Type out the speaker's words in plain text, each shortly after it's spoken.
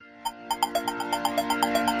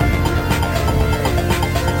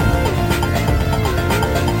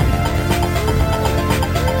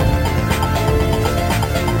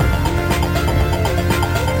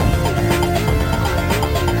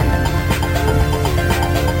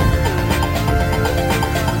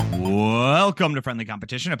Welcome to Friendly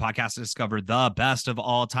Competition, a podcast to discover the best of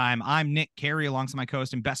all time. I'm Nick Carey, alongside my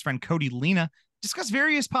co-host and best friend Cody Lena. Discuss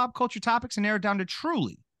various pop culture topics and narrow it down to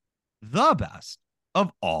truly the best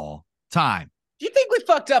of all time. Do you think we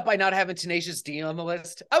fucked up by not having Tenacious D on the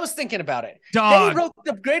list? I was thinking about it. Dog. They wrote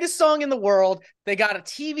the greatest song in the world. They got a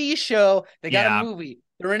TV show. They got a movie.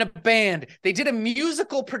 They're in a band. They did a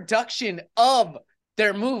musical production of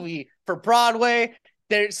their movie for Broadway.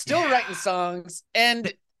 They're still writing songs.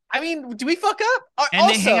 And I mean, do we fuck up? And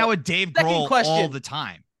also, they hang out with Dave Grohl all the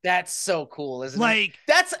time. That's so cool, isn't it?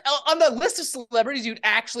 That's on the list of celebrities you'd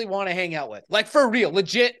actually want to hang out with. Like, for real,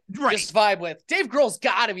 legit, just vibe with. Dave Grohl's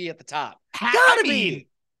got to be at the top. Gotta be.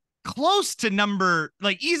 Close to number,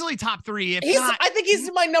 easily top three. I think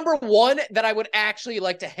he's my number one that I would actually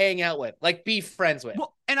like to hang out with, be friends with.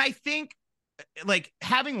 Well, and I think,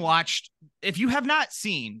 having watched, if you have not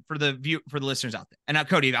seen, for the listeners out there, and now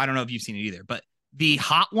Cody, I don't know if you've seen it either, but the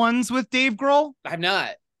Hot Ones with Dave Grohl. I'm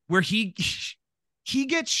not. Where he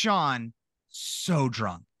gets Sean so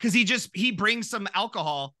drunk because he brings some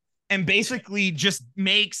alcohol and basically just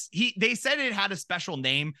makes they said it had a special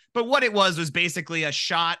name, but what it was basically a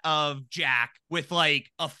shot of Jack with a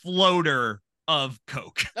floater of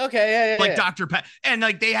Coke. Okay, yeah. Dr. Pepper. And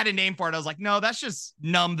they had a name for it. I was like, no, that's just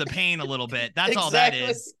numb the pain a little bit. That's all that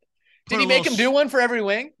is. Did he make him do one for every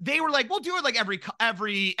wing? They were like, we'll do it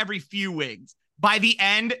every few wings. By the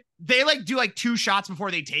end, they do 2 shots before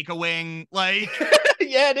they take a wing.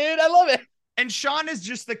 Yeah, dude, I love it. And Sean is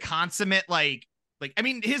just the consummate,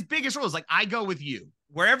 his biggest role is I go with you.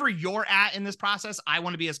 Wherever you're at in this process, I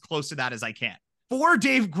want to be as close to that as I can. For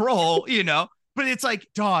Dave Grohl, but it's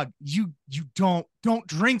dog, you don't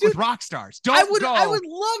drink with rock stars. I would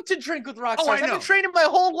love to drink with rock stars. I've been training my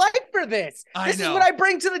whole life for this. This is what I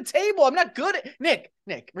bring to the table. I'm not good at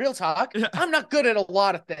Nick, real talk. I'm not good at a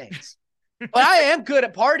lot of things. But I am good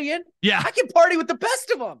at partying. Yeah. I can party with the best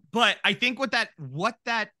of them. But I think what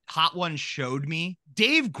that Hot One showed me,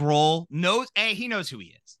 Dave Grohl knows who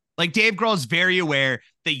he is. Dave Grohl is very aware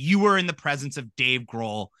that you were in the presence of Dave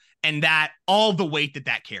Grohl and that all the weight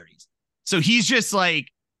that carries. So he's just let's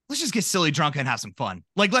just get silly drunk and have some fun.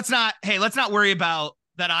 Let's not worry about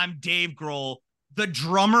that. I'm Dave Grohl, the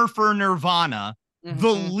drummer for Nirvana, the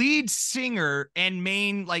lead singer and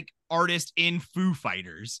main artist in Foo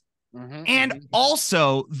Fighters. And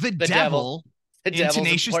also the devil in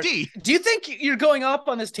Tenacious D. Do you think you're going off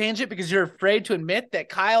on this tangent because you're afraid to admit that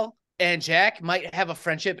Kyle and Jack might have a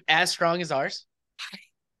friendship as strong as ours?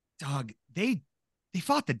 Dog, they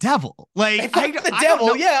fought the devil. They fought the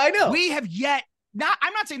devil. Yeah, I know. We have yet not.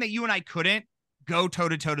 I'm not saying that you and I couldn't go toe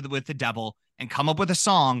to toe with the devil and come up with a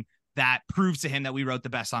song that proves to him that we wrote the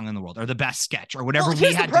best song in the world or the best sketch or whatever.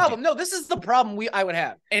 Here's the problem. No, this is the problem I would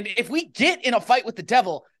have. And if we get in a fight with the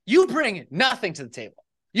devil, you bring nothing to the table.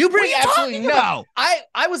 You bring absolutely nothing.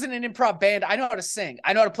 I was in an improv band. I know how to sing.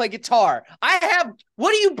 I know how to play guitar.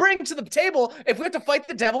 What do you bring to the table if we have to fight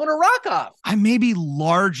the devil in a rock-off? I may be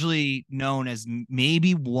largely known as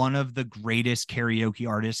maybe one of the greatest karaoke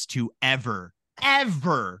artists to ever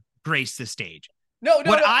grace the stage.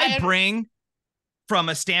 What I bring from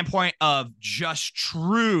a standpoint of just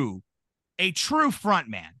a true front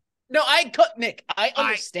man. No, Nick, I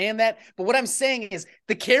understand that. But what I'm saying is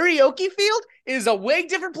the karaoke field is a way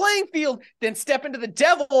different playing field than step into the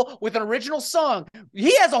devil with an original song.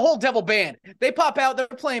 He has a whole devil band. They pop out, they're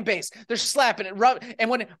playing bass, they're slapping it. And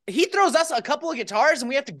when he throws us a couple of guitars and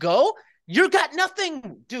we have to go, you got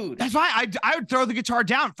nothing, dude. That's why I would throw the guitar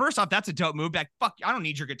down. First off, that's a dope move. Fuck, I don't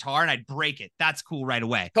need your guitar, and I'd break it. That's cool right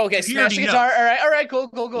away. Okay, smash the guitar. All right,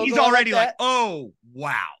 cool. He's already oh,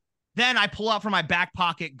 wow. Then I pull out from my back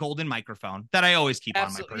pocket golden microphone that I always keep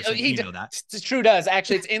on my person. You know that. It true does.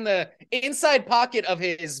 Actually, it's in the inside pocket of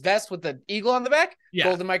his vest with the eagle on the back. Yeah.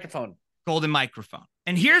 Golden microphone.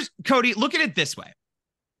 And here's, Cody, look at it this way.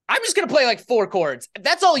 I'm just going to play 4 chords.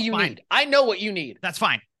 That's all you need. I know what you need. That's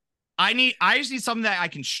fine. I just need something that I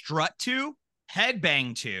can strut to,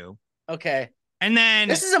 headbang to. Okay. And then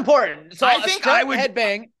this is important. So I think I would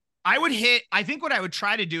headbang. I think what I would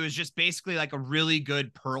try to do is just basically a really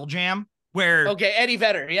good Pearl Jam where. Okay, Eddie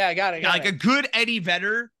Vedder. Yeah, I got it. A good Eddie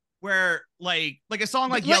Vedder where a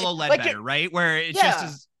song like Yellow Ledbetter, right? Where it's just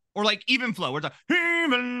as, or Even Flow, where it's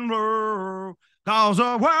even flow, cause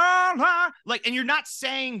a wild and you're not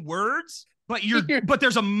saying words, but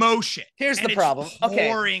there's emotion. Here's the problem.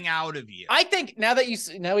 Pouring out of you. I think now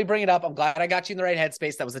we bring it up, I'm glad I got you in the right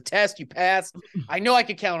headspace. That was a test. You passed. I know I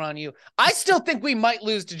could count on you. I still think we might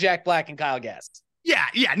lose to Jack Black and Kyle Gass. Yeah,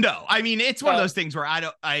 no. I mean, it's one of those things where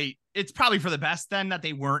it's probably for the best then that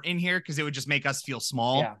they weren't in here because it would just make us feel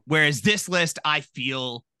small. Yeah. Whereas this list, I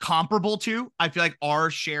feel comparable to. I feel like our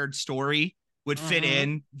shared story would fit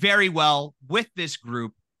in very well with this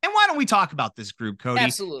group. And why don't we talk about this group, Cody?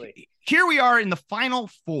 Absolutely. Here we are in the final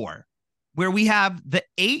four, where we have the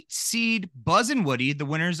 8 seed Buzz and Woody, the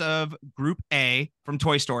winners of Group A from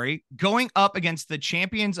Toy Story, going up against the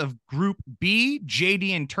champions of Group B,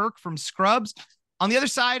 JD and Turk from Scrubs. On the other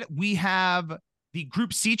side, we have the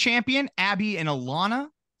Group C champion, Abby and Alana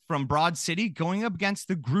from Broad City, going up against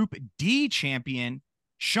the Group D champion,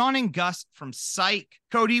 Sean and Gus from Psych.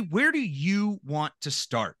 Cody, where do you want to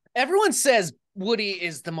start? Everyone says Woody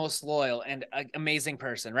is the most loyal and amazing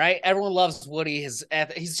person, right? Everyone loves Woody.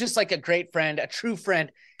 He's just like a great friend, a true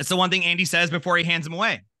friend. It's the one thing Andy says before he hands him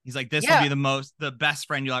away. He's like, this will be the best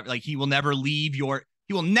friend you'll ever, like, he will never leave your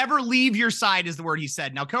side is the word he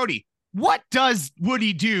said. Now, Cody, what does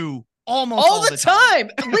Woody do almost all the time?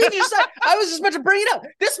 Leave your side. I was just about to bring it up.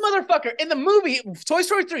 This motherfucker in the movie, Toy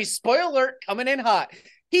Story 3, spoiler alert, coming in hot.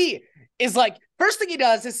 He is like, first thing he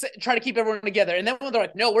does is try to keep everyone together. And then when they're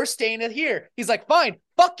like, no, we're staying here, he's like, fine,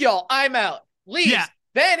 fuck y'all, I'm out. Leaves. Yeah.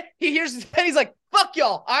 Then he's like, fuck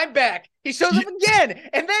y'all, I'm back. He shows up again.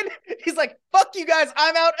 And then he's like, fuck you guys,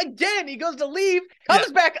 I'm out again. He goes to leave,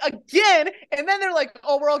 comes back again. And then they're like,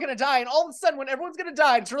 oh, we're all going to die. And all of a sudden, when everyone's going to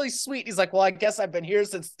die, it's really sweet. He's like, well, I guess I've been here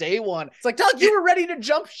since day one. It's like, Doug, you were ready to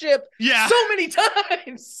jump ship so many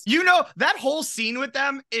times. You know, that whole scene with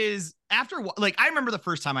them is after, like, I remember the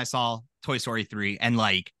first time I saw Toy Story 3 and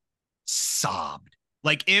like sobbed.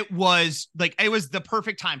 Like it was the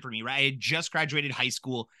perfect time for me, right? I had just graduated high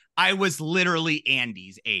school. I was literally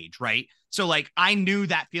Andy's age, right? So like I knew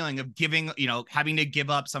that feeling of giving, having to give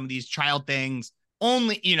up some of these child things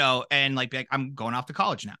only, and like I'm going off to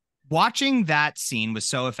college now. Watching that scene was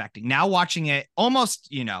so affecting. Now watching it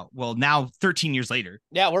almost, now 13 years later.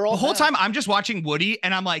 Yeah, we're all the whole time I'm just watching Woody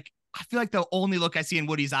and I'm like, I feel like the only look I see in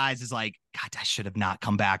Woody's eyes is like, God, I should have not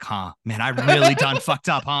come back, huh? Man, I really done fucked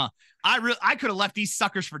up, huh? I could have left these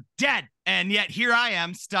suckers for dead. And yet here I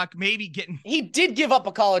am stuck, maybe getting. He did give up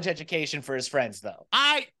a college education for his friends, though.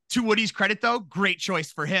 To Woody's credit, though, great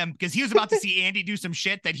choice for him because he was about to see Andy do some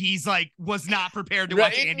shit that he's like, was not prepared to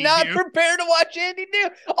watch Andy do. Not prepared to watch Andy do.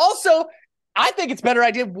 Also, I think it's a better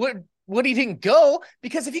idea Woody didn't go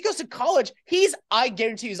because if he goes to college, I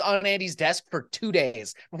guarantee he's on Andy's desk for 2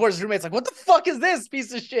 days before his roommate's like, what the fuck is this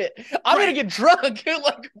piece of shit? I'm going to get drunk.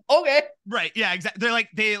 Like, okay. Right. Yeah, exactly.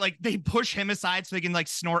 They push him aside so they can like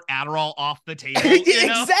snort Adderall off the table.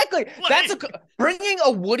 Exactly. That's bringing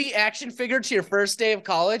a Woody action figure to your first day of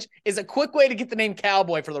college is a quick way to get the name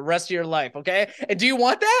Cowboy for the rest of your life. Okay. And do you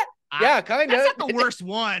want that? Yeah, kind of. That's not the worst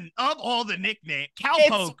one of all the nicknames.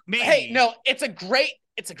 Cowpoke, maybe. Hey, no, it's a great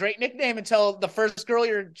nickname until the first girl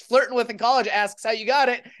you're flirting with in college asks how you got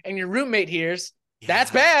it and your roommate hears. That's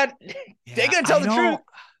bad. They're going to tell the truth.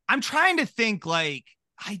 I'm trying to think like,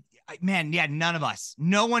 none of us,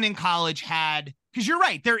 no one in college had, because you're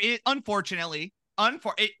right. There is, unfortunately,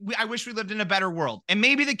 I wish we lived in a better world. And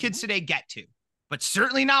maybe the kids today get to, but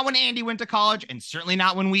certainly not when Andy went to college and certainly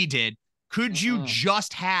not when we did. Could you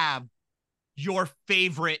just have your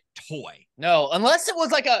favorite toy? No, unless it was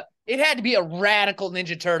like it had to be a radical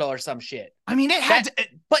Ninja Turtle or some shit. I mean, it had to,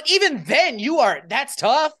 but even then that's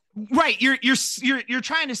tough. Right. You're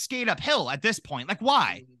trying to skate uphill at this point. Like,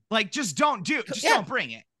 why? Like, just don't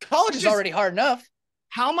bring it. College is already hard enough.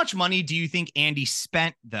 How much money do you think Andy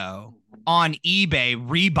spent though on eBay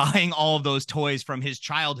rebuying all of those toys from his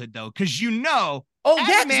childhood though? Because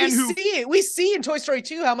we see in Toy Story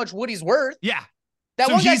 2 how much Woody's worth. Yeah.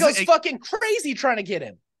 That one guy goes fucking crazy trying to get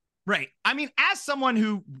him. Right. I mean, as someone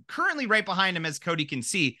who currently right behind him, as Cody can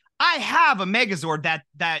see, I have a Megazord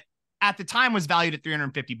that at the time was valued at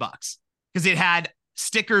 $350 because it had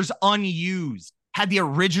stickers unused, had the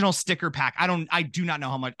original sticker pack. I do not know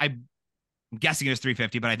how much. I'm guessing it was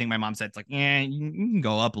 $350, but I think my mom said it's like, yeah, you can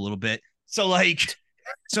go up a little bit. So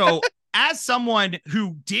as someone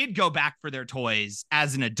who did go back for their toys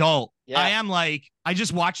as an adult, I am like, I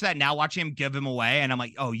just watch that now, watching him give them away. And I'm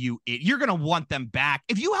like, oh, you're going to want them back.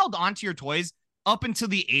 If you held on to your toys up until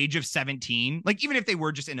the age of 17, like even if they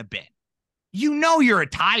were just in a bin, you're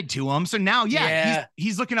tied to them. So now,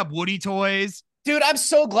 he's looking up Woody toys. Dude, I'm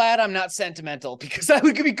so glad I'm not sentimental because I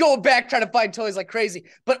would be going back trying to find toys like crazy.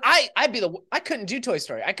 But I couldn't do Toy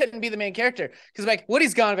Story. I couldn't be the main character because like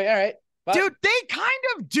Woody's gone. But all right. Bye. Dude, they kind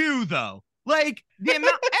of do though. Like the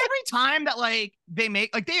amount every time that like they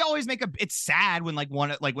make like they always make it's sad when like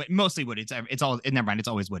one like mostly Woody it's all never mind, it's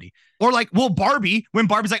always Woody or like Barbie when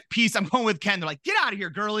Barbie's like peace, I'm going with Ken, they're like get out of here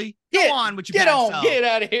girly, go on with your get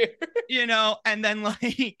out of here. And then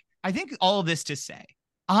like I think all of this to say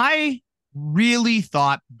I really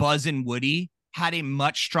thought Buzz and Woody had a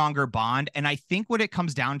much stronger bond. And I think what it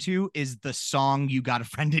comes down to is the song "You Got a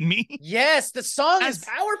Friend in Me." Yes, the song is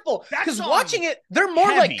powerful that because song watching it, they're more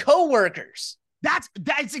heavy. like co-workers. That's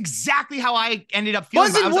exactly how I ended up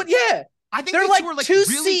feeling. Buzz and Woody, yeah. I think they're like two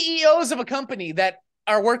really, CEOs of a company that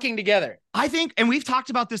are working together. I think, and we've talked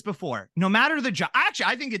about this before, no matter the job, actually,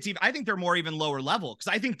 I think they're more even lower level because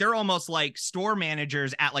I think they're almost like store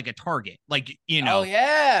managers at like a Target. Like, you know, oh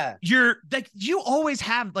yeah, you're like, you always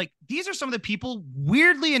have like, these are some of the people,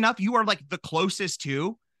 weirdly enough, you are like the closest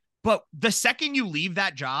to, but the second you leave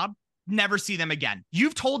that job, never see them again.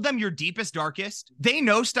 You've told them your deepest, darkest. They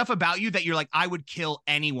know stuff about you that you're like, I would kill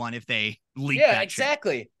anyone if they leak that. Yeah,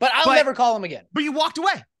 exactly. Shit. But I'll never call them again. But you walked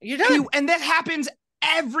away. You're done. And that happens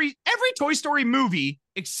every Toy Story movie,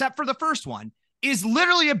 except for the first one, is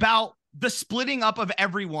literally about the splitting up of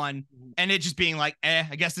everyone and it just being like,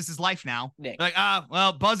 I guess this is life now. Nick. Like,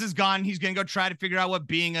 well, Buzz is gone. He's going to go try to figure out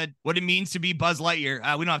what it means to be Buzz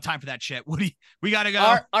Lightyear. We don't have time for that shit. We got to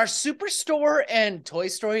go. Are Superstore and Toy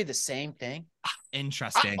Story the same thing?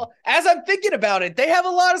 Interesting. As I'm thinking about it, they have a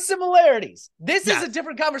lot of similarities. This is a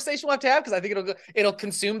different conversation we'll have to have because I think it'll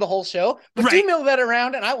consume the whole show. But do mill that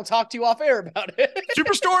around, and I will talk to you off air about it.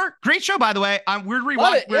 Superstore, great show, by the way. We're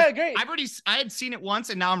rewatching. Yeah, great. I had seen it once,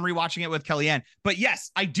 and now I'm rewatching it with Kellyanne. But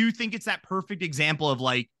yes, I do think it's that perfect example of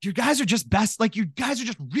like, you guys are just best. Like, you guys are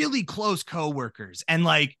just really close coworkers, and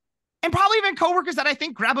probably even coworkers that I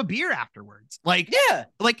think grab a beer afterwards. Like, yeah,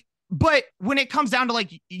 like. But when it comes down to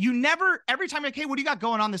like, you never, every time like, hey, what do you got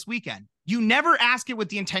going on this weekend? You never ask it with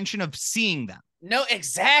the intention of seeing them. No,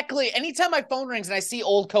 exactly. Anytime my phone rings and I see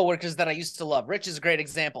old coworkers that I used to love, Rich is a great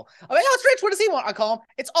example. I'm like, oh, it's Rich. What does he want? I call him.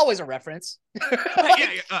 It's always a reference.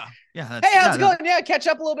 Hey, how's it going? Yeah, catch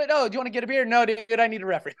up a little bit. Oh, do you want to get a beer? No, dude, I need a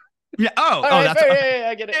reference. Yeah. Right, that's fair.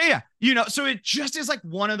 I get it. Yeah. You know, so it just is like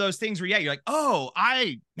one of those things where, you're like,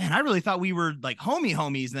 I really thought we were like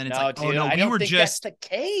homies. And then it's that's the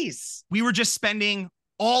case. We were just spending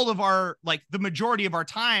all of our, like the majority of our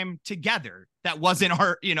time together. That wasn't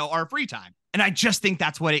our free time. And I just think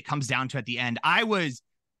that's what it comes down to at the end. I was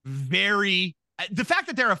the fact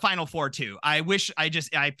that they're a Final Four too. I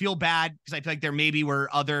feel bad because I feel like there maybe were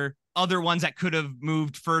other ones that could have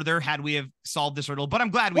moved further had we have solved this riddle, but I'm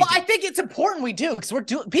glad we did. I think it's important we do because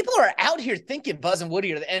people are out here thinking Buzz and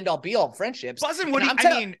Woody are the end all be all friendships. Buzz and Woody, and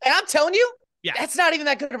I'm telling you, that's not even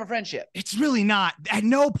that good of a friendship. It's really not. At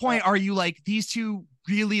no point are you like, these two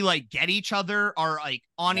really like get each other, are like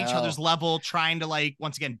on each other's level, trying to like,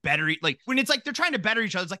 once again, better, like when it's like they're trying to better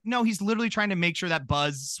each other. It's like, no, he's literally trying to make sure that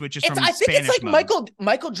Buzz switches from Spanish it's like mode.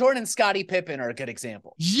 Michael Jordan and Scottie Pippen are a good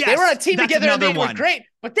example. Yes, they were on a team together and they were great,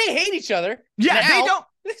 but they hate each other. Yeah, now. They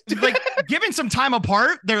don't like given some time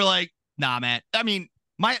apart. They're like, nah, man. I mean,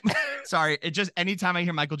 sorry. It just, anytime I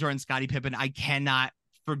hear Michael Jordan, Scottie Pippen, I cannot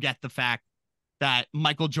forget the fact that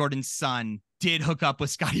Michael Jordan's son did hook up with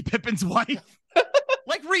Scottie Pippen's wife.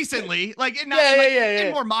 Like recently, like in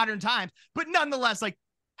more modern times, but nonetheless, like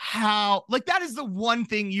how, like that is the one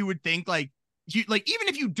thing you would think, like you, like even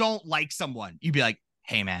if you don't like someone, you'd be like,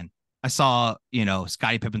 hey man, I saw,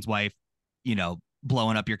 Scottie Pippen's wife,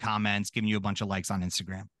 blowing up your comments, giving you a bunch of likes on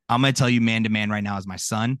Instagram. I'm going to tell you man to man right now as my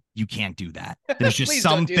son, you can't do that. There's just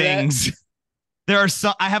some things.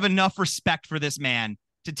 I have enough respect for this man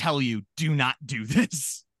to tell you, do not do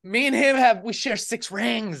this. Me and him we share 6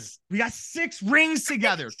 rings. We got 6 rings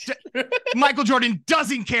together. Michael Jordan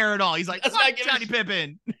doesn't care at all. He's like, fuck Scottie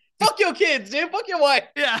Pippen. Fuck your kids, dude. Fuck your wife.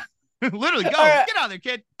 Yeah. Literally, go. Get out of there,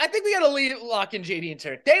 kid. I think we got to lock in JD and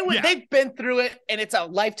Turk. They've been through it, and it's a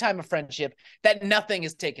lifetime of friendship that nothing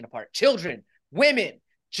is taken apart. Children, women,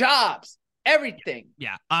 jobs, everything.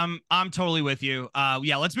 Yeah, I'm totally with you.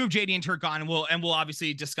 Let's move JD and Turk on, and we'll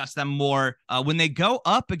obviously discuss them more when they go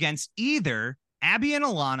up against either Abby and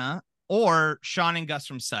Alana or Sean and Gus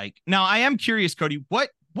from Psych. Now, I am curious, Cody, what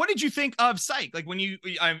did you think of Psych? Like when you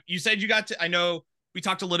said you got to, I know we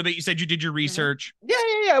talked a little bit. You said you did your research. Yeah.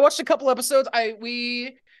 I watched a couple episodes.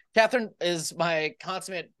 Catherine is my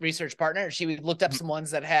consummate research partner. She looked up some ones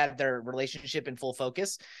that had their relationship in full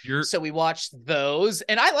focus. So we watched those,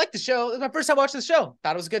 and I liked the show. It was my first time watching the show.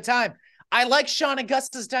 Thought it was a good time. I like Sean and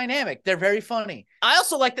Gus's dynamic. They're very funny. I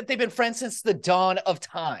also like that they've been friends since the dawn of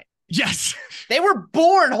time. Yes. They were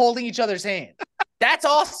born holding each other's hand. That's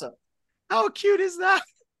awesome. How cute is that?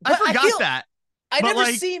 I forgot that. I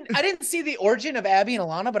didn't see the origin of Abby and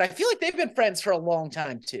Alana, but I feel like they've been friends for a long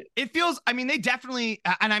time too. It feels, they definitely,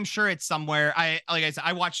 and I'm sure it's somewhere. Like I said,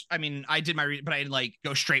 I did my, but I didn't like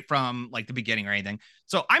go straight from like the beginning or anything.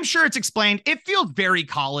 So I'm sure it's explained. It feels very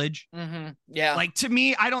college. Mm-hmm. Yeah. Like to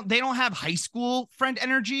me, they don't have high school friend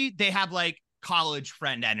energy. They have like college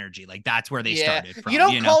friend energy. Like that's where they started from. You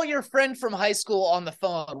don't call your friend from high school on the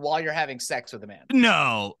phone while you're having sex with a man.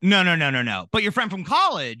 No. But your friend from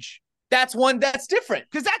college. That's different.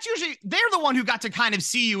 Because that's usually, they're the one who got to kind of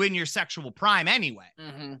see you in your sexual prime anyway.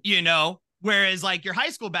 Whereas like your high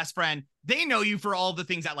school best friend, they know you for all the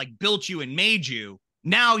things that like built you and made you.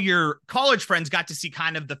 Now your college friends got to see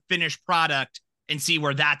kind of the finished product and see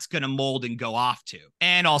where that's going to mold and go off to.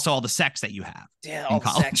 And also all the sex that you have in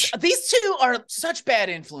college. Sex. These two are such bad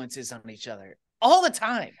influences on each other all the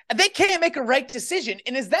time. They can't make a right decision.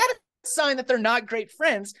 And is that a sign that they're not great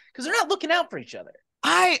friends? Because they're not looking out for each other.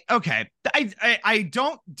 I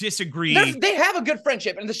don't disagree. They have a good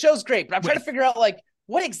friendship and the show's great, but I'm trying to figure out like,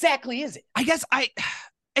 what exactly is it? I guess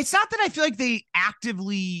it's not that I feel like they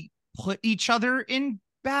actively put each other in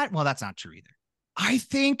bad. Well, that's not true either. I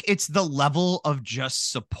think it's the level of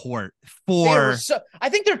just support for. I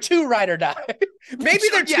think they're too ride or die. Maybe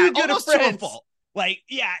they're too good of friends. Like,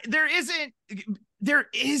 yeah, there isn't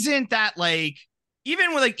that like.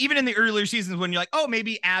 Even in the earlier seasons when you're like, oh,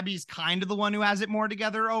 maybe Abby's kind of the one who has it more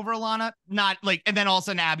together over Alana, not like, and then all of a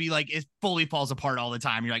sudden Abby like fully falls apart all the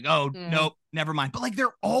time. You're like, oh, nope, never mind. But like,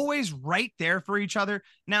 they're always right there for each other.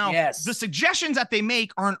 Now, the suggestions that they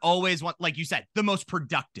make aren't always like you said, the most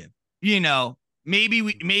productive. Maybe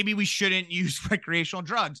we shouldn't use recreational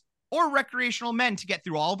drugs or recreational men to get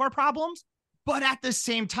through all of our problems. But at the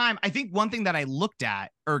same time, I think one thing that I looked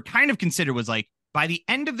at or kind of considered was like, by the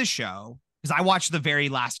end of the show, because I watched the very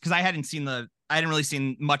last, because I hadn't really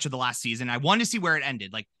seen much of the last season. I wanted to see where it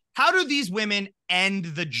ended. Like, how do these women end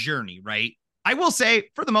the journey, right? I will say,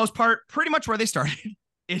 for the most part, pretty much where they started.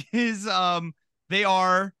 It is, they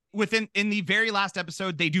are in the very last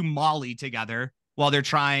episode, they do Molly together while they're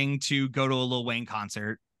trying to go to a Lil Wayne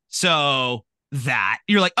concert. So that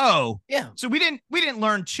you're like, oh, yeah. So we didn't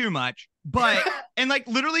learn too much. But and like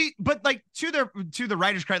literally, but like to the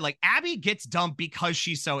writer's credit, like Abby gets dumped because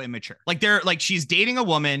she's so immature. Like she's dating a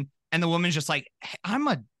woman and the woman's just like, hey, I'm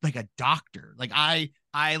a doctor. Like I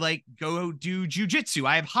like go do jujitsu.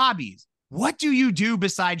 I have hobbies. What do you do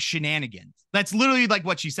besides shenanigans? That's literally like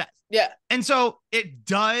what she says. Yeah. And so it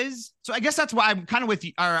does. So I guess that's why I'm kind of with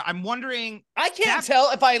you. I'm wondering. I can't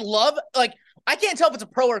tell if I can't tell if it's a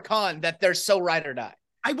pro or con that they're so ride or die.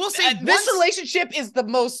 I will say this relationship is the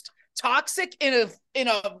most toxic in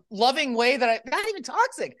a loving way that not even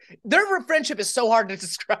toxic. Their friendship is so hard to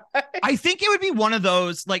describe. I think it would be one of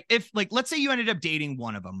those, like if like, let's say you ended up dating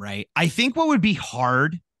one of them, right? I think what would be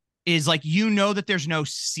hard is like, that there's no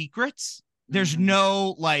secrets. There's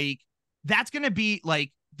no like, that's going to be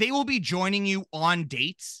like, they will be joining you on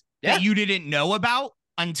dates that you didn't know about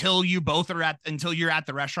until you're at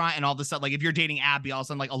the restaurant and all this stuff. Like if you're dating Abby, all of a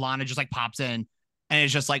sudden like Alana just like pops in and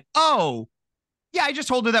it's just like, oh, yeah, I just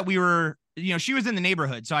told her that we were, she was in the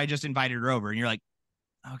neighborhood, so I just invited her over. And you're like,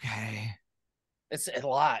 okay. It's a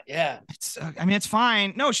lot, yeah. It's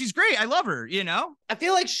fine. No, she's great. I love her, I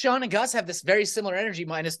feel like Sean and Gus have this very similar energy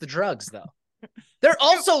minus the drugs, though. They're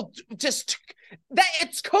also just,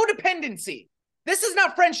 it's codependency. This is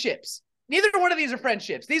not friendships. Neither one of these are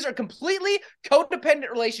friendships. These are completely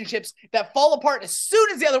codependent relationships that fall apart as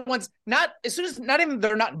soon as the other one's not even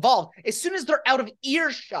they're not involved, as soon as they're out of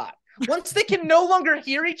earshot. Once they can no longer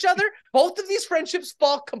hear each other, both of these friendships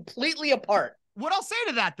fall completely apart. What I'll say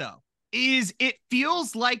to that, though, is it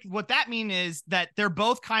feels like what that means is that they're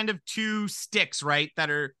both kind of two sticks, right?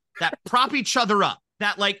 That prop each other up,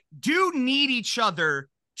 that like do need each other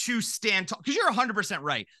to stand tall. Because you're 100%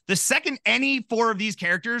 right. The second any four of these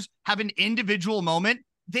characters have an individual moment,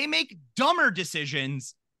 they make dumber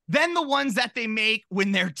decisions than the ones that they make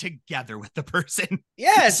when they're together with the person.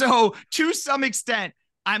 Yes. So to some extent,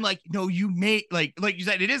 I'm like, no, you may like you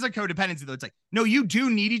said, it is a codependency though. It's like, no, you do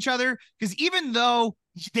need each other because even though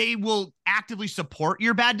they will actively support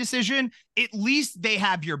your bad decision, at least they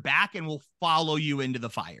have your back and will follow you into the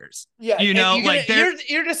fires. Yeah.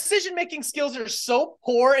 Your decision-making skills are so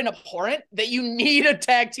poor and abhorrent that you need a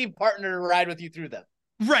tag team partner to ride with you through them.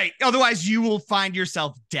 Right. Otherwise you will find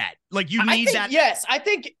yourself dead. Like you need that. Yes. I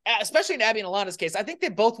think, especially in Abby and Alana's case, I think they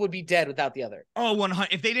both would be dead without the other. Oh,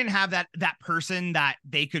 100. If they didn't have that person that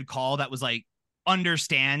they could call that was like,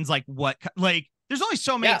 understands like what, like there's only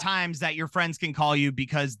so many times that your friends can call you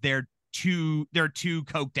because they're too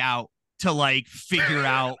coked out to like figure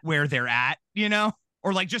out where they're at,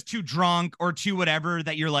 or like just too drunk or too whatever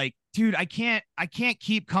that you're like, dude, I can't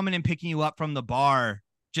keep coming and picking you up from the bar.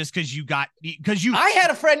 Just because I had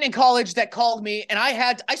a friend in college that called me and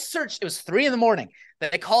I searched, it was 3 a.m.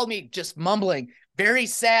 that they called me just mumbling very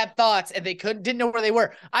sad thoughts and they didn't know where they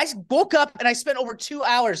were. I woke up and I spent over 2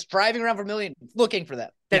 hours driving around Vermilion looking for them.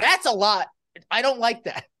 Yeah. That's a lot. I don't like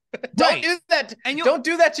that. Don't do that. And don't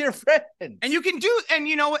do that to your friends. And you can do, and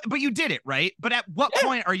you know, but you did it, right? But at what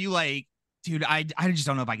point are you like, dude, I just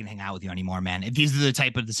don't know if I can hang out with you anymore, man. If these are the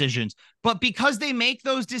type of decisions. But because they make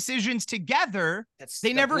those decisions together,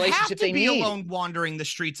 they never have to be alone wandering the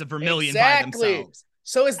streets of Vermilion by themselves.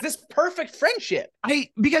 So is this perfect friendship?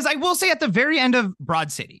 Because I will say at the very end of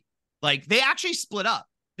Broad City, like they actually split up.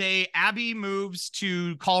 Abby moves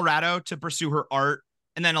to Colorado to pursue her art,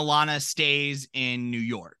 and then Alana stays in New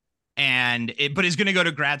York but is going to go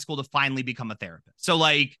to grad school to finally become a therapist. So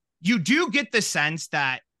like you do get the sense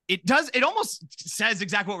that it almost says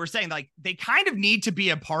exactly what we're saying. Like they kind of need to be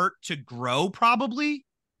apart to grow probably,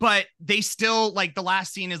 but they still like the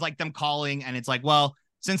last scene is like them calling and it's like, well,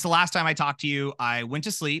 since the last time I talked to you, I went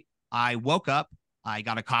to sleep, I woke up, I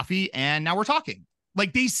got a coffee, and now we're talking.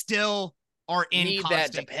 Like they still are in need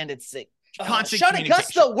that dependency. Constant Sean and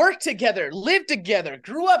Gus though work together, live together,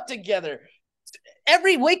 grew up together.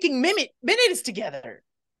 Every waking minute is together.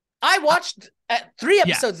 I watched 3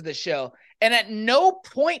 episodes of this show, and at no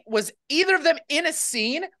point was either of them in a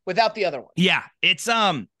scene without the other one. Yeah, it's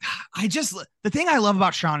the thing I love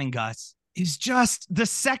about Sean and Gus is just the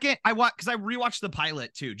second I watch, because I rewatched the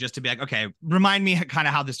pilot too, just to be like, okay, remind me kind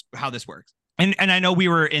of how this works. And I know we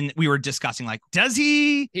were discussing like, does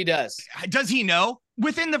he know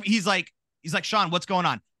he's like, Sean, what's going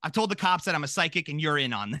on? I've told the cops that I'm a psychic and you're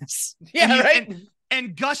in on this. Yeah, right.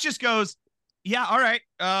 And Gus just goes, yeah, all right.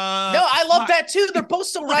 No, I love that too. They're both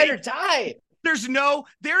so ride or die. There is no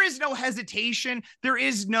hesitation. There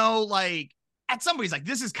is no like, at somebody's like,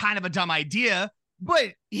 this is kind of a dumb idea,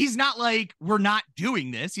 but he's not like, we're not doing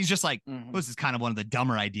this. He's just like, this is kind of one of the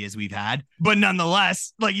dumber ideas we've had, but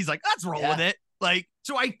nonetheless, like, he's like, let's roll with it. Like,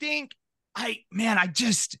 so I think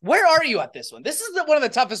where are you at this one? This is one of the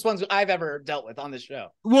toughest ones I've ever dealt with on this show.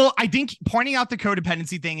 Well, I think pointing out the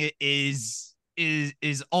codependency thing is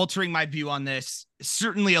altering my view on this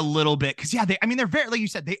certainly a little bit. Cause they're very, like you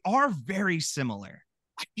said, they are very similar.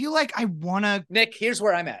 I feel like Nick, here's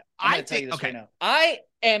where I'm at. I'm going to tell you this right now. I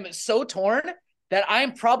am so torn that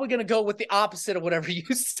I'm probably going to go with the opposite of whatever you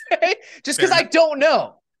say, just because I don't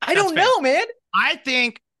know. I don't know, man. I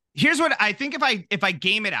think here's what I think. If I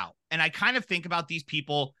game it out and I kind of think about these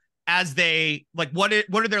people as they like, what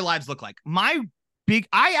do their lives look like? I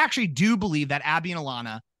actually do believe that Abby and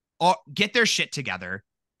Alana get their shit together,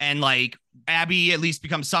 and like Abby at least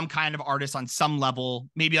becomes some kind of artist on some level,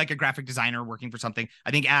 maybe like a graphic designer working for something.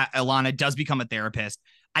 I think Alana does become a therapist.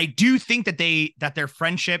 I do think that their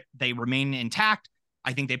friendship, they remain intact.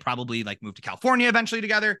 I think they probably like move to California eventually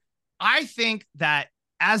together. I think that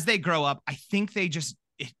as they grow up, I think it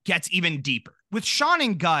gets even deeper. With Sean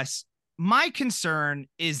and Gus, my concern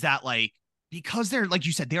is that like, because they're, like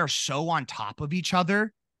you said, they are so on top of each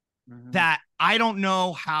other that I don't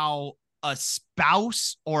know how a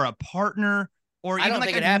spouse or a partner or even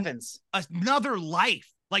like it happens. Another life.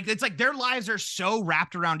 Like, it's like their lives are so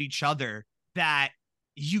wrapped around each other that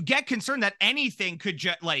you get concerned that anything could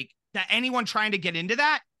that anyone trying to get into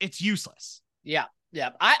that, it's useless. Yeah.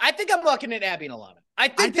 Yeah. I think I'm looking at Abby and Alana. I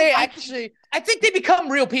think they become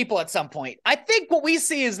real people at some point. I think what we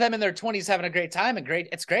see is them in their 20s having a great time, and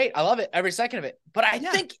it's great. I love it, every second of it. But I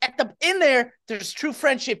think there's true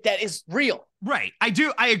friendship that is real. Right.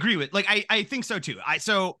 I agree with, like, I think so too.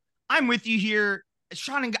 So I'm with you here.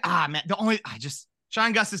 Sean and Sean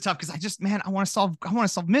and Gus is tough because I want to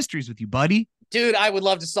solve mysteries with you, buddy. Dude, I would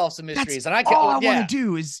love to solve some mysteries. All I want to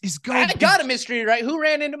do is go. I got a mystery, right? Who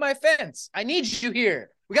ran into my fence? I need you here.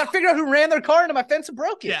 We got to figure out who ran their car into my fence and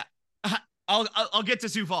broke it. Yeah. I'll get to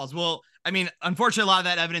Sioux Falls. Well, I mean, unfortunately, a lot of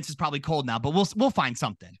that evidence is probably cold now, but we'll find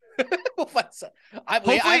something. We'll find something.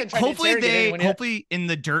 Hopefully in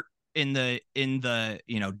the dirt, in the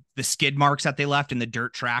the skid marks that they left in the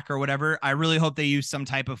dirt track or whatever, I really hope they use some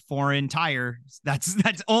type of foreign tire. That's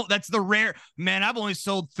the rare, man. I've only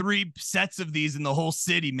sold 3 sets of these in the whole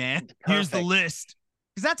city, man. Perfect. Here's the list.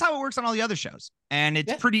 Because that's how it works on all the other shows, and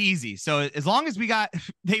it's pretty easy. So as long as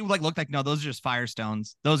they like look like, no, those are just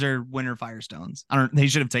Firestones. Those are winter Firestones. They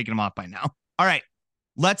should have taken them off by now. All right,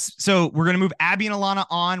 so we're gonna move Abby and Alana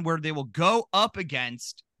on, where they will go up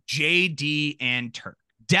against JD and Turk.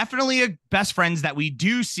 Definitely a best friends that we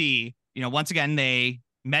do see. Once again, they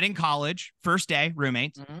met in college, first day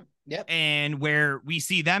roommates. Yep. And where we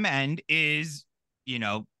see them end is,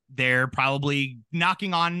 they're probably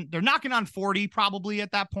knocking on 40 probably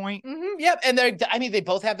at that point. Yep. And they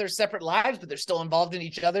both have their separate lives, but they're still involved in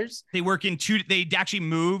each other's. They work they actually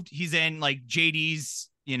moved. He's in like JD's,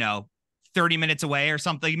 30 minutes away or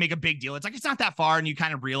something. You make a big deal. It's like, it's not that far. And you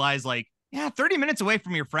kind of realize like yeah, 30 minutes away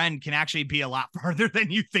from your friend can actually be a lot farther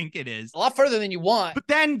than you think it is. A lot further than you want. But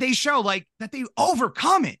then they show like that they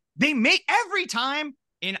overcome it. They make every time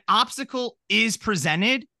an obstacle is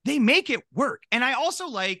presented, they make it work. And I also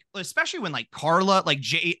like, especially when like Carla,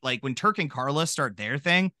 like when Turk and Carla start their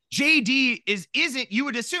thing, JD isn't, you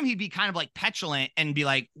would assume he'd be kind of like petulant and be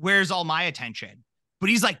like, where's all my attention? But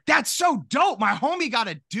he's like, that's so dope. My homie got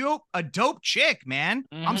a dope chick, man.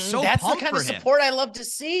 I'm so That's pumped the kind for of him. support I love to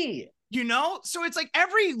see. You know, so it's like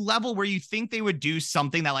every level where you think they would do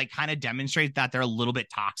something that like kind of demonstrates that they're a little bit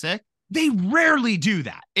toxic, they rarely do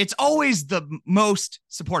that. It's always the most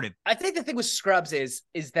supportive. I think the thing with Scrubs is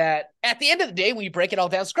that at the end of the day, when you break it all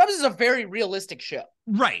down, Scrubs is a very realistic show.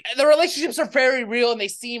 Right. The relationships are very real and they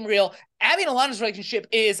seem real. Abby and Alana's relationship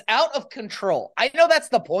is out of control. I know that's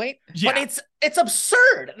the point, but it's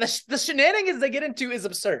absurd. The shenanigans they get into is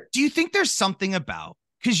absurd. Do you think there's something about,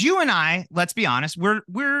 because you and I, let's be honest, we're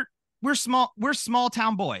small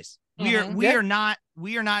town boys. We are not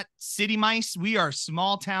city mice. We are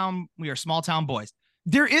small town boys.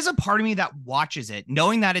 There is a part of me that watches it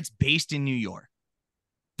knowing that it's based in New York,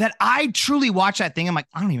 that I truly watch that thing. I'm like,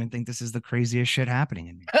 I don't even think this is the craziest shit happening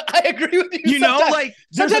in New York. I agree with you. You know, like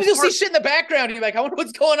sometimes you'll see shit in the background and you're like, I wonder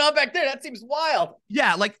what's going on back there. That seems wild.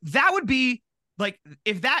 Yeah. Like that would be like,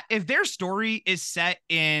 if their story is set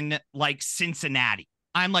in like Cincinnati,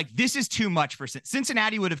 I'm like, this is too much for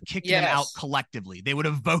Cincinnati. Would have kicked them out collectively. They would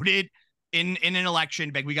have voted in an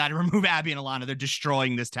election. Like, we got to remove Abby and Alana. They're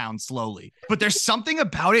destroying this town slowly. But there's something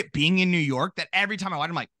about it being in New York that every time I watch,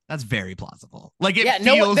 I'm like, that's very plausible. Like it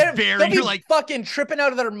feels very like fucking tripping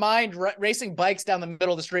out of their mind, racing bikes down the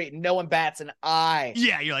middle of the street, and no one bats an eye.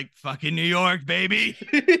 Yeah, you're like, fucking New York, baby.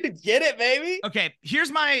 Get it, baby. Okay,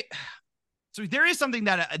 here's my. So there is something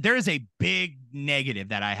that there is a big negative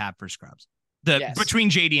that I have for Scrubs.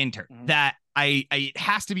 Between JD and Turk, that it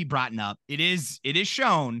has to be brought up. It is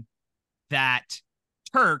shown that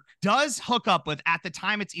Turk does hook up with, at the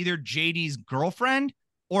time, it's either JD's girlfriend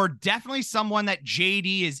or definitely someone that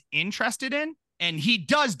JD is interested in. And he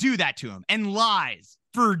does do that to him and lies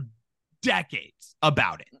for decades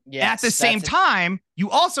about it. Yes, at the same time,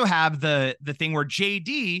 you also have the thing where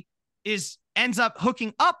JD ends up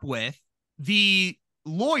hooking up with the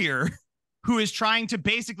lawyer who is trying to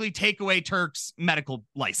basically take away Turk's medical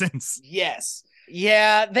license. Yes.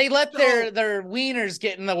 Yeah, they let their wieners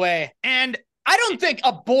get in the way. And I don't think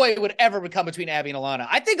a boy would ever come between Abby and Alana.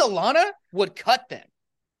 I think Alana would cut them.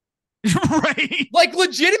 Right. Like,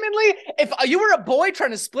 legitimately, if you were a boy trying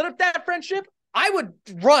to split up that friendship, I would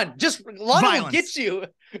run. Just Alana will get you.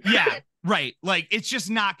 Yeah, right. Like, it's just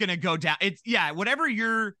not going to go down. It's, whatever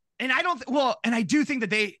you're. And I don't, and I do think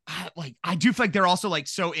that they, I do feel like they're also like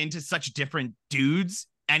so into such different dudes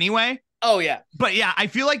anyway. Oh, yeah. But yeah, I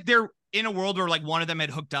feel like they're in a world where like one of them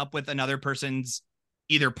had hooked up with another person's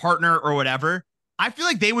either partner or whatever. I feel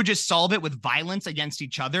like they would just solve it with violence against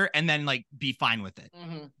each other and then like be fine with it.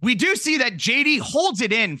 Mm-hmm. We do see that JD holds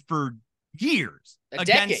it in for years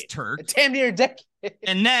against Turk. A damn near decade.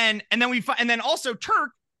 And then also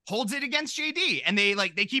Turk holds it against JD. And they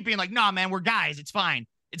keep being like, nah, man, we're guys. It's fine.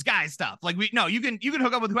 It's guys stuff. Like you can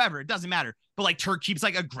hook up with whoever. It doesn't matter. But like Turk keeps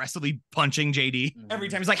like aggressively punching JD every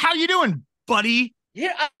time. He's like, how you doing, buddy?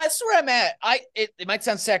 Yeah, that's where I'm at. It might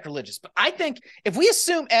sound sacrilegious, but I think if we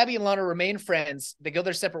assume Abby and Lana remain friends, they go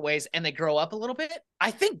their separate ways and they grow up a little bit,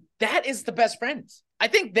 I think that is the best friends. I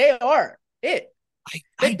think they are it.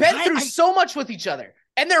 They've been through so much with each other.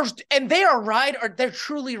 And they're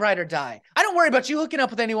truly ride or die. I don't worry about you hooking up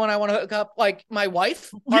with anyone I want to hook up, like my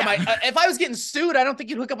wife. Or if I was getting sued, I don't think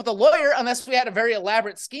you'd hook up with a lawyer unless we had a very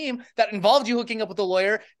elaborate scheme that involved you hooking up with a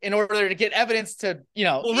lawyer in order to get evidence to,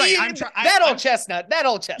 that old chestnut.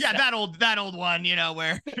 Yeah, that old one,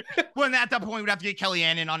 where when at that point we'd have to get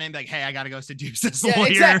Kellyanne in on him, like, hey, I gotta go seduce this lawyer.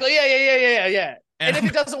 Exactly. Yeah. And if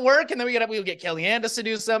it doesn't work, and then we'll get Kellyanne to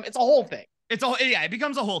seduce them. It's a whole thing. It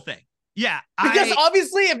becomes a whole thing. Yeah, because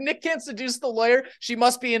obviously, if Nick can't seduce the lawyer, she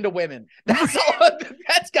must be into women. That's all.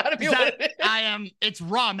 That's got to be what it is. It's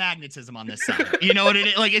raw magnetism on this side. You know what it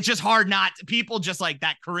is? Like, it's just hard not. People just like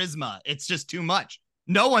that charisma. It's just too much.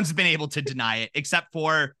 No one's been able to deny it except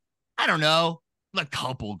for, I don't know, a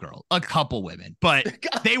couple women. But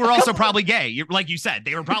they were also probably gay. Like you said,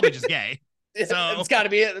 they were probably just gay. So it's got to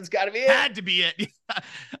be it. Had to be it.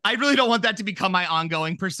 I really don't want that to become my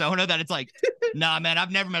ongoing persona. That it's like, nah, man,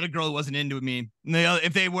 I've never met a girl who wasn't into me.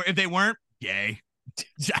 If they weren't gay,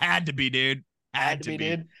 had to be, dude. Had to be,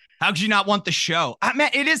 dude. How could you not want the show? Man,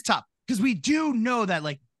 it is tough because we do know that,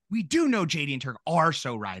 like, JD and Turk are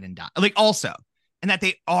so ride and die, like, also, and that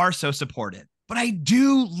they are so supportive. But I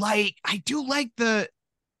do like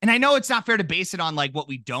And I know it's not fair to base it on like what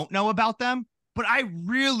we don't know about them, but I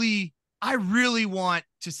really want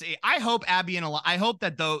to say, I hope Abby and Alana, I hope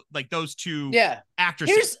that those two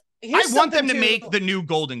actresses, I want them to make the new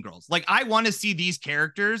Golden Girls. Like, I want to see these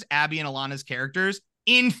characters, Abby and Alana's characters,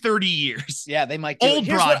 in 30 years. Yeah, they might do Old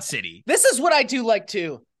Broad City. This is what I do like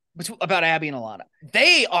too about Abby and Alana.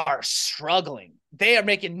 They are struggling. They are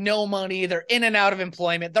making no money. They're in and out of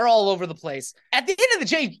employment. They're all over the place. At the end of the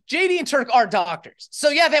day, JD and Turk are doctors. So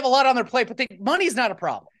yeah, they have a lot on their plate, but money's not a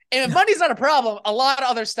problem. And if money's not a problem, a lot of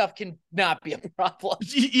other stuff can not be a problem.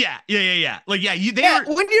 Yeah. Like,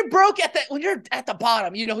 when you're broke when you're at the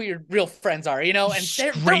bottom, you know who your real friends are, you know, and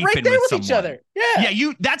they're right there with each other.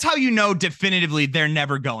 Yeah. That's how you know definitively they're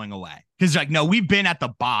never going away. Because like, no, we've been at the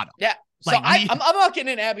bottom. Yeah. So like, I'm looking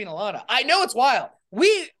in Abby and Alana. I know it's wild.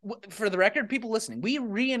 For the record, people listening, we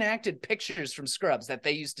reenacted pictures from Scrubs that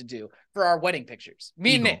they used to do for our wedding pictures.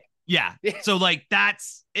 Me and Nick. Yeah. So like,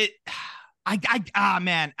 that's it.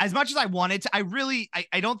 Man, as much as I wanted to, I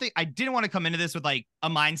didn't want to come into this with like a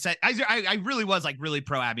mindset. I really was like really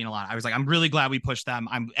pro Abby and Alana. I was like, I'm really glad we pushed them.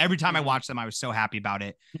 Every time I watched them, I was so happy about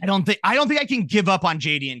it. I don't think I can give up on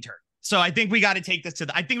JD and Turk. So I think we got to take this to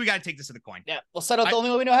the coin. Yeah, we'll settle the only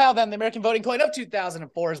way we know how. Then the American voting coin of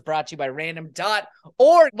 2004 is brought to you by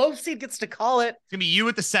Random.org. Most seed gets to call it. It's gonna be you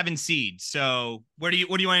with the 7 seed. So what do you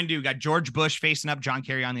want to do? We got George Bush facing up, John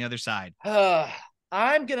Kerry on the other side.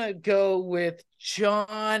 I'm going to go with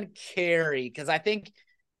John Kerry because I think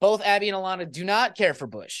both Abby and Alana do not care for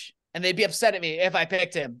Bush. And they'd be upset at me if I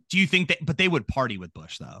picked him. Do you think but they would party with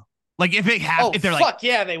Bush though? Like if they're like, fuck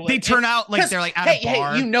yeah, they would. They turn out like they're like at a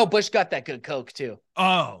bar. Hey, you know Bush got that good Coke too.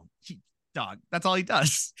 Oh, dog. That's all he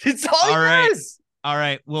does. It's all he does. All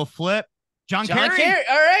right. We'll flip. John Kerry.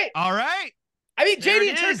 All right. I mean, JD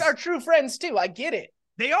and Turk are true friends too. I get it.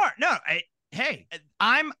 They are. No, hey,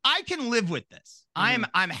 I can live with this. I'm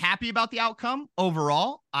happy about the outcome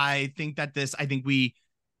overall. I think we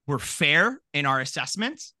were fair in our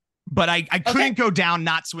assessments, but I couldn't go down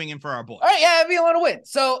not swinging for our boy. All right, yeah, Abby and Alana win.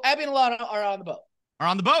 So Abby and Alana are on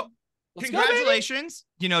the boat. Congratulations.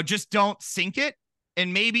 Just don't sink it,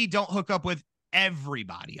 and maybe don't hook up with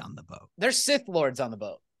everybody on the boat. There's Sith Lords on the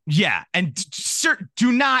boat. Yeah, and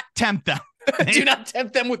do not tempt them. Do not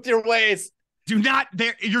tempt them with your ways.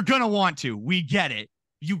 You're gonna want to. We get it.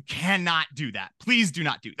 You cannot do that. Please do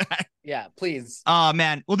not do that. Yeah, please. Oh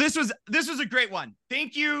man. Well, this was a great one.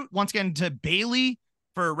 Thank you once again to Bailey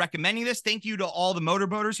for recommending this. Thank you to all the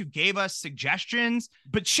motorboaters who gave us suggestions.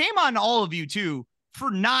 But shame on all of you too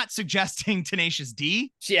for not suggesting Tenacious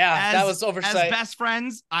D. Yeah, that was oversight. As best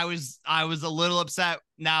friends, I was a little upset.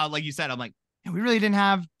 Now, like you said, I'm like, we really didn't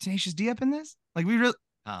have Tenacious D up in this. Like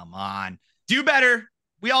come on, do better.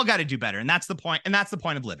 We all got to do better. And that's the point. And that's the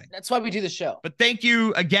point of living. That's why we do the show. But thank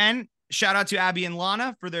you again. Shout out to Abby and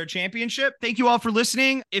Lana for their championship. Thank you all for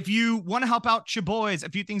listening. If you want to help out your boys, a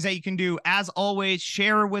few things that you can do. As always,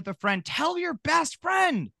 share with a friend. Tell your best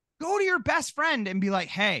friend. Go to your best friend and be like,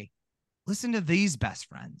 hey, listen to these best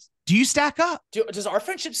friends. Do you stack up? Does our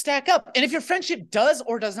friendship stack up? And if your friendship does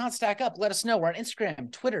or does not stack up, let us know. We're on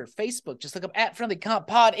Instagram, Twitter, Facebook. Just look up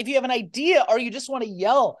 @FriendlyCompPod. If you have an idea or you just want to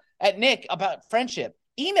yell at Nick about friendship,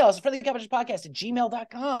 email us at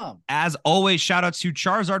friendlycompodcast@gmail.com. As always, shout outs to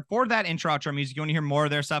Charizard for that intro outro music. You want to hear more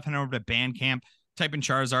of their stuff, head over to Bandcamp, type in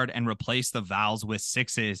Charizard and replace the vowels with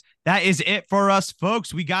 6s. That is it for us,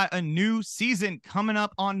 folks. We got a new season coming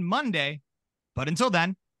up on Monday. But until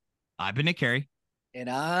then, I've been Nick Carey. And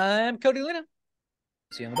I'm Cody Luna.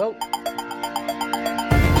 See you on the boat.